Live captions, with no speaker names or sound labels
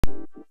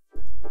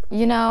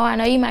You know, I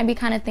know you might be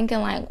kind of thinking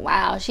like,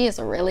 wow, she is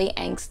really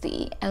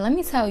angsty. And let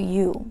me tell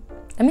you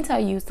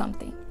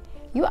something.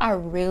 You are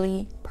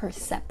really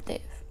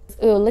perceptive.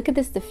 Ooh, look at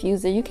this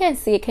diffuser. You can't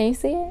see it. Can you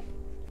see it?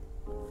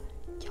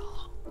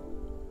 Y'all,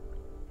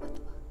 what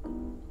the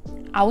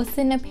fuck? I was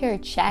sitting up here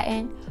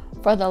chatting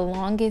for the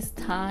longest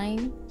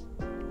time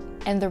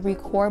and the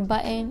record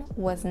button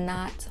was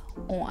not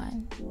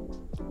on.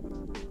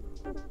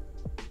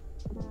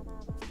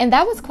 And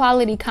that was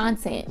quality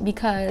content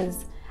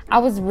because I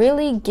was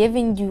really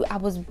giving you, I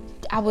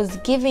was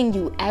giving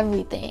you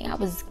everything. I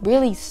was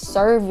really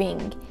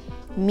serving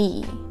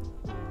me.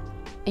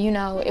 You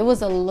know, it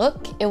was a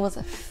look, it was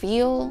a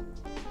feel.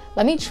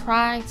 Let me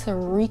try to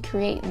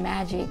recreate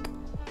magic.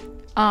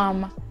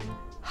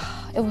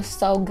 It was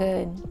so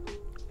good.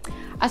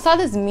 I saw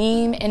this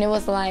meme and it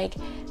was like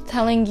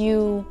telling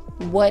you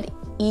what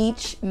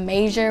each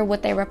major,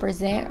 what they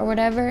represent or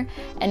whatever.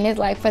 And it's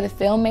like for the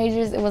film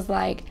majors, it was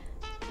like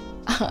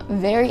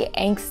very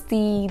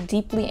angsty,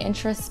 deeply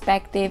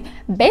introspective,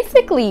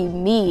 basically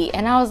me.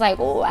 And I was like,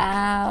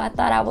 wow, I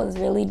thought I was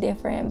really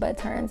different, but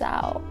turns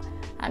out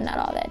I'm not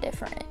all that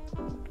different.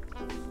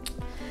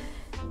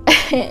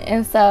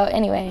 And so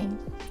anyway,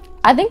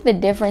 I think the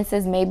difference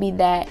is maybe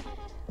that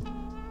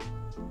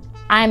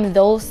I'm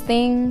those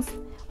things,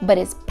 but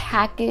it's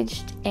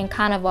packaged in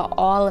kind of an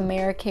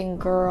all-American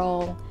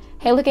girl,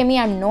 hey, look at me,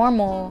 I'm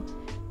normal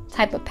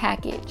type of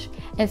package.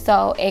 And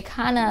so it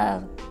kind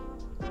of,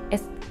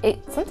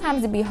 sometimes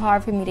it'd be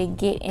hard for me to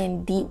get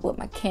in deep with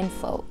my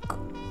kinfolk.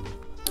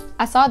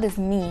 I saw this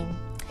meme,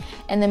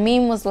 and the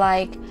meme was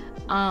like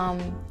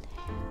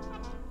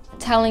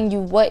telling you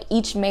what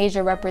each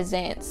major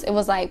represents. It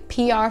was like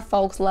PR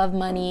folks love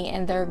money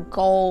and their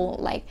goal,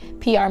 like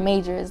PR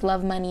majors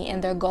love money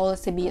and their goal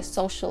is to be a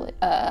social,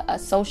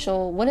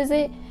 what is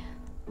it?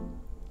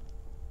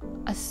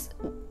 A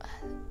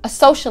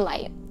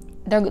socialite.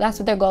 That's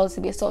what their goal is,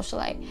 to be a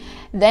socialite.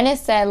 Then it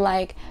said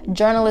like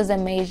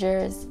journalism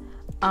majors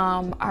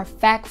are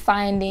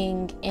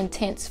fact-finding,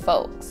 intense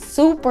folks,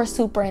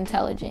 super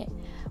intelligent,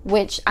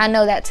 which I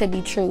know that to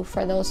be true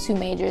for those two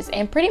majors.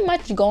 And pretty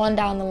much going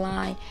down the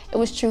line, it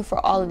was true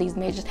for all of these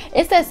majors.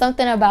 It said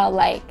something about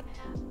like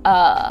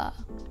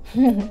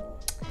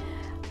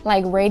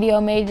like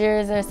radio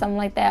majors or something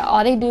like that.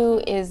 All they do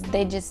is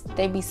they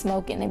be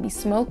smoking. They be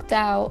smoked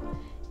out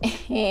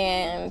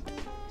and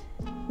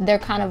they're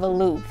kind of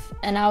aloof.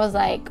 And I was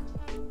like,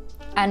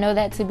 I know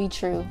that to be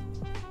true.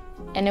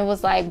 And it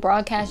was like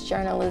broadcast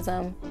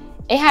journalism.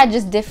 It had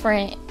just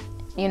different,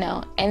 you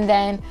know. And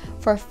then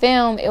for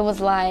film, it was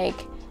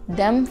like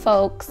them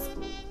folks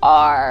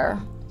are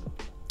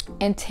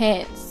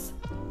intense,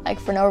 like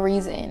for no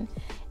reason.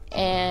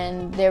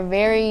 And they're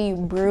very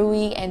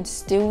brewy and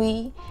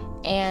stewy.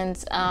 And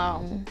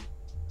I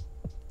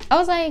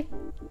was like,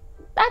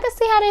 I can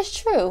see how that's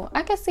true.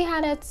 I can see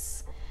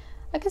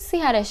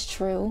how that's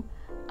true.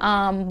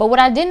 But what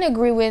I didn't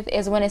agree with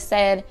is when it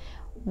said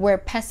we're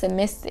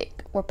pessimistic.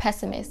 We're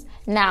pessimists.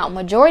 Now,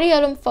 majority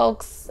of them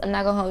folks, I'm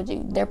not gonna hold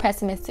you, they're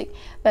pessimistic.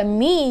 But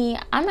me,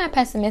 I'm not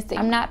pessimistic.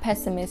 I'm not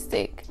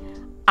pessimistic.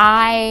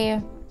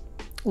 I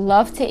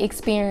love to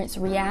experience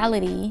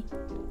reality.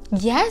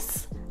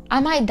 Yes,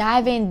 I might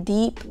dive in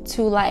deep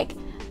to like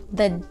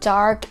the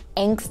dark,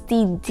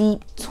 angsty,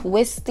 deep,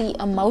 twisty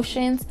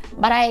emotions,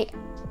 but I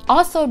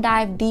also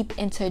dive deep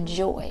into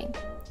joy.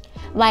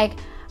 Like,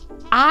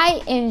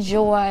 I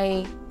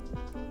enjoy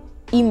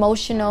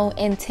emotional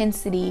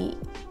intensity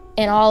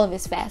in all of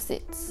its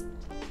facets.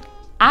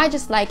 I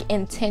just like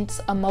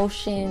intense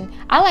emotion.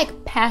 I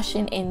like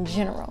passion in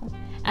general.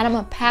 And I'm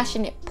a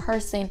passionate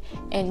person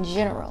in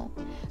general.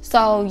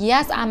 So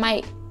yes, I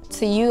might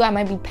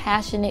be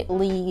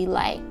passionately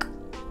like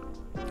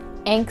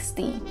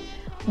angsty,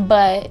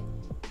 but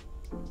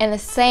in the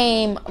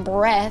same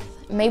breath,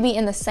 maybe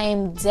in the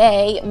same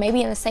day,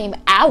 maybe in the same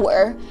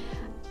hour,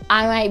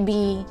 I might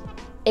be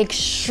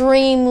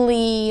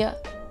extremely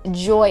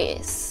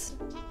joyous.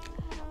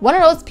 One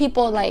of those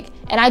people, like,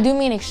 and I do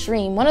mean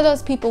extreme, one of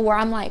those people where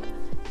I'm like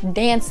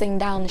dancing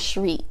down the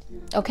street,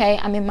 okay?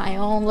 I'm in my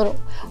own little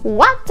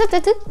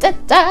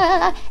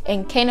wa-da-da-da-da-da,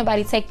 and can't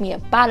nobody take me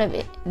up out of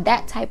it.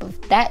 That type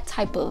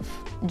of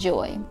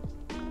joy.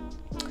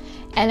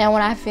 And then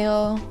when I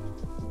feel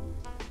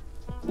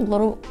a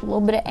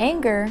little bit of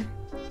anger,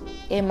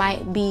 it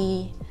might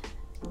be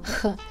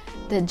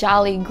the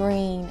Jolly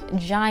Green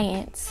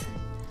Giant,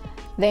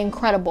 the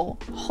Incredible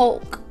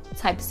Hulk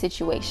type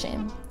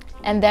situation.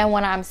 And then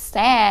when I'm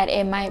sad,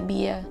 it might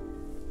be a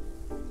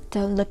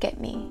don't look at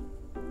me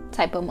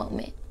type of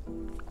moment.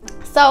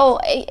 So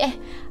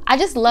I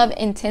just love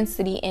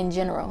intensity in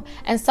general.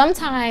 And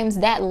sometimes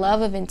that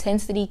love of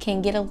intensity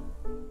can get a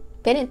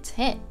bit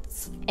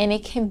intense. And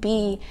it can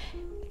be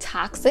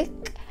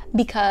toxic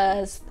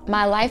because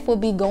my life will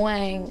be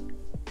going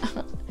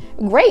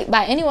great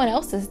by anyone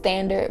else's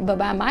standard. But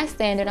by my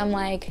standard, I'm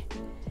like,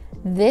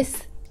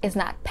 this is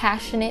not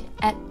passionate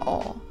at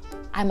all.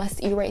 I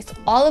must erase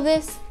all of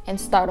this and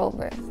start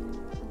over.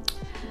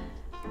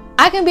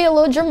 I can be a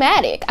little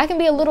dramatic. I can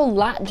be a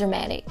lot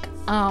dramatic.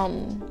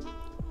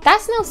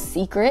 That's no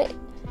secret.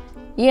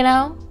 you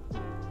know?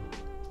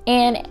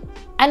 And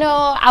I know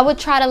I would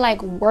try to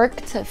like work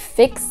to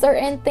fix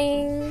certain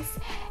things,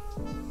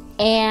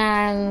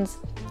 and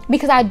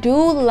because I do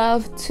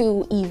love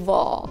to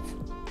evolve,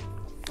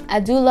 I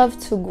do love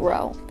to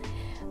grow.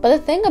 But the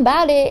thing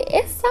about it,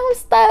 it's some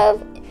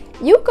stuff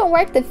you can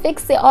work to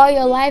fix it all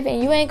your life,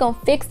 and you ain't gonna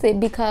fix it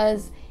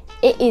because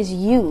it is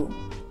you.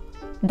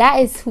 That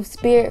is who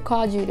Spirit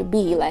called you to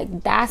be.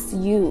 Like, that's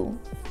you.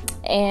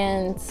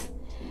 And,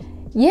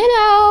 you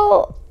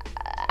know,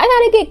 I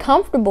gotta get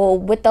comfortable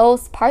with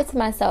those parts of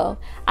myself.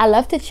 I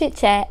love to chit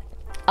chat.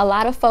 A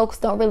lot of folks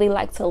don't really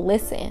like to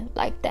listen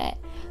like that.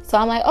 So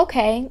I'm like,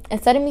 okay,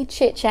 instead of me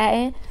chit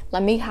chatting,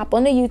 let me hop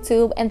on the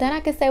YouTube, and then I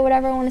can say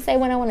whatever I want to say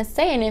when I want to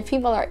say. And if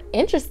people are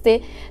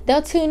interested,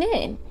 they'll tune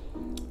in.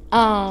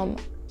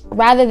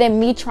 Rather than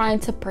me trying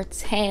to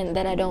pretend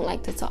that I don't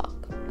like to talk,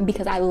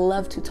 because I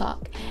love to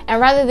talk.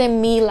 And rather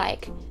than me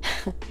like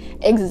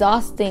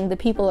exhausting the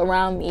people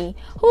around me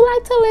who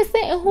like to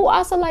listen and who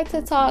also like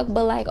to talk,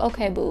 but like,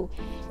 okay, boo,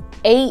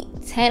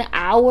 8-10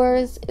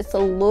 hours, it's a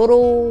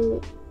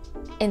little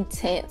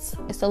intense.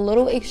 It's a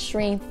little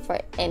extreme for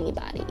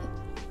anybody.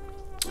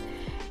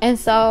 And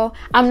so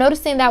I'm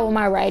noticing that with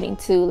my writing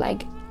too.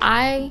 Like,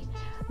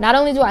 not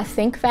only do I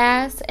think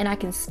fast and I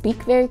can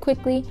speak very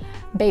quickly,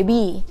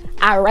 baby,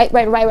 I write.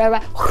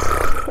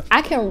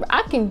 I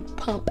can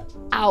pump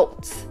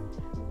out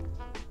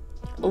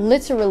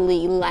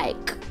literally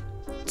like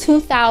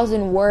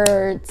 2,000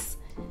 words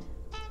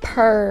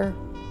per.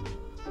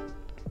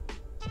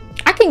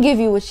 I can give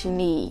you what you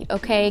need,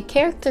 okay?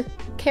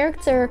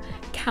 Character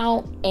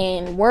count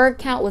and word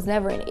count was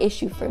never an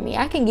issue for me.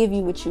 I can give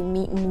you what you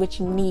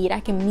need. I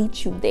can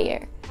meet you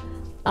there.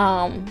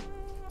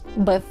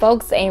 But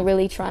folks ain't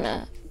really trying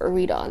to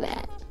read all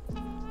that.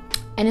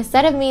 And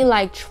instead of me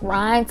like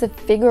trying to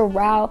figure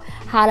out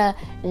how to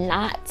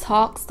not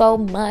talk so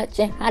much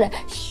and how to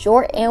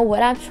shorten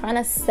what I'm trying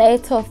to say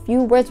to a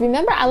few words,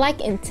 remember, I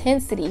like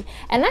intensity,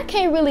 and I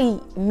can't really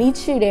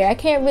meet you there. I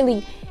can't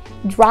really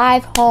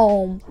drive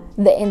home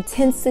the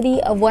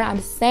intensity of what I'm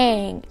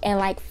saying in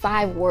like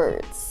 5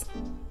 words.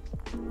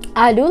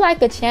 I do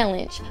like a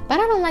challenge, but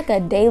I don't like a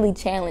daily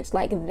challenge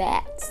like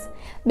that.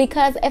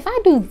 Because if I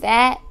do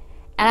that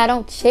and I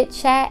don't chit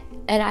chat,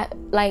 and I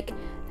like,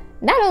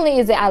 not only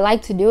is it I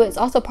like to do it, it's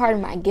also part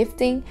of my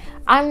gifting,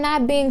 I'm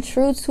not being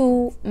true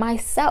to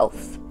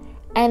myself.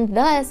 And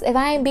thus, if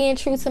I ain't being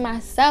true to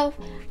myself,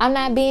 I'm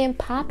not being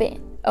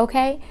popping,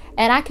 okay?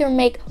 And I can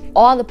make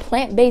all the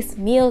plant-based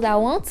meals I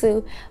want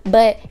to,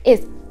 but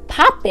it's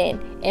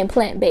popping and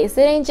plant-based.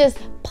 It ain't just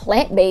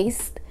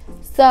plant-based.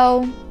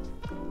 So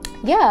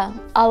yeah,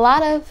 a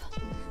lot of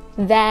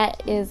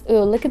that is, ooh,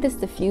 look at this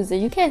diffuser.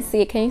 You can't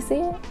see it. Can you see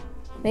it?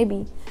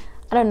 Maybe.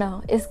 I don't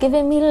know. It's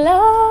giving me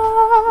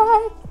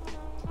life.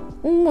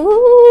 Ooh.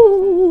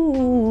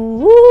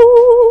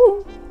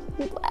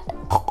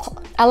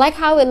 I like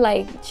how it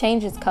like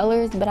changes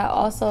colors, but I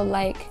also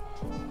like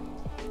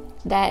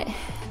that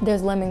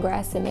there's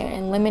lemongrass in there,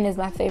 and lemon is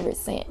my favorite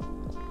scent.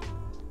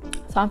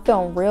 So I'm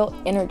feeling real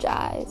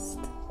energized.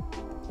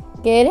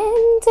 Get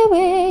into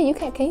it. You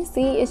can you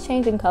see it's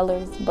changing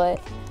colors, but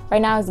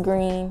right now it's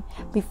green.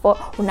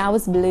 Now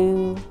it's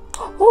blue.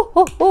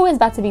 Oh, it's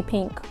about to be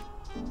pink.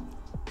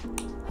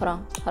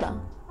 Hold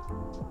on.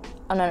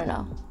 Oh,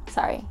 no.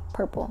 Sorry,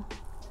 purple.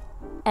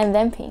 And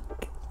then pink.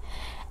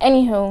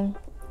 Anywho,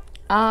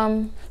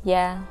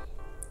 yeah.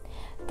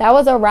 That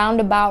was a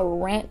roundabout,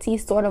 ranty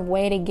sort of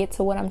way to get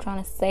to what I'm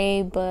trying to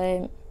say,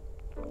 but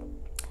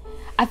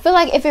I feel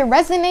like if it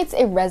resonates,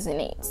 it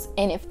resonates.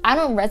 And if I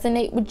don't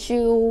resonate with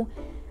you,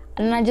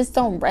 then I just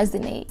don't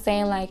resonate.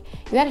 Saying like,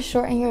 you gotta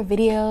shorten your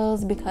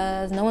videos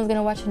because no one's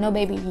gonna watch it. No,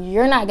 baby,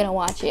 you're not gonna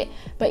watch it.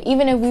 But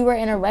even if we were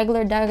in a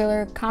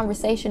regular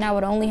conversation, I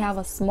would only have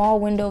a small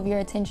window of your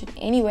attention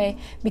anyway,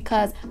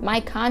 because my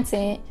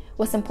content,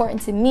 what's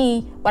important to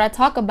me, what I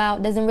talk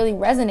about doesn't really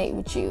resonate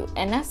with you.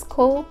 And that's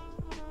cool.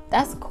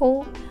 That's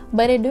cool.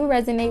 But it do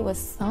resonate with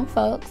some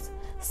folks,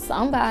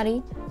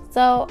 somebody.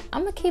 So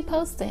I'm gonna keep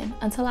posting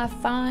until I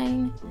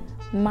find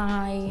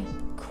my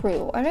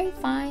crew, or they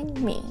find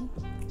me.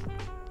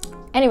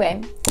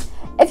 Anyway,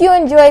 if you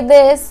enjoyed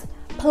this,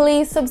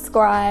 please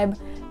subscribe.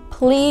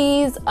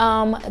 Please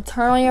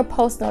turn on your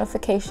post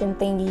notification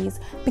thingies,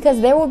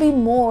 because there will be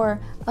more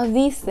of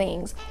these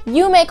things.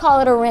 You may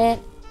call it a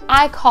rant.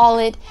 I call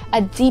it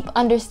a deep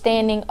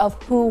understanding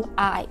of who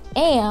I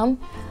am.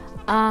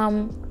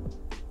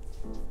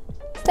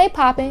 Stay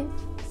popping.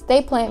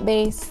 Stay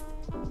plant-based.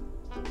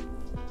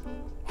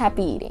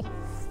 Happy eating.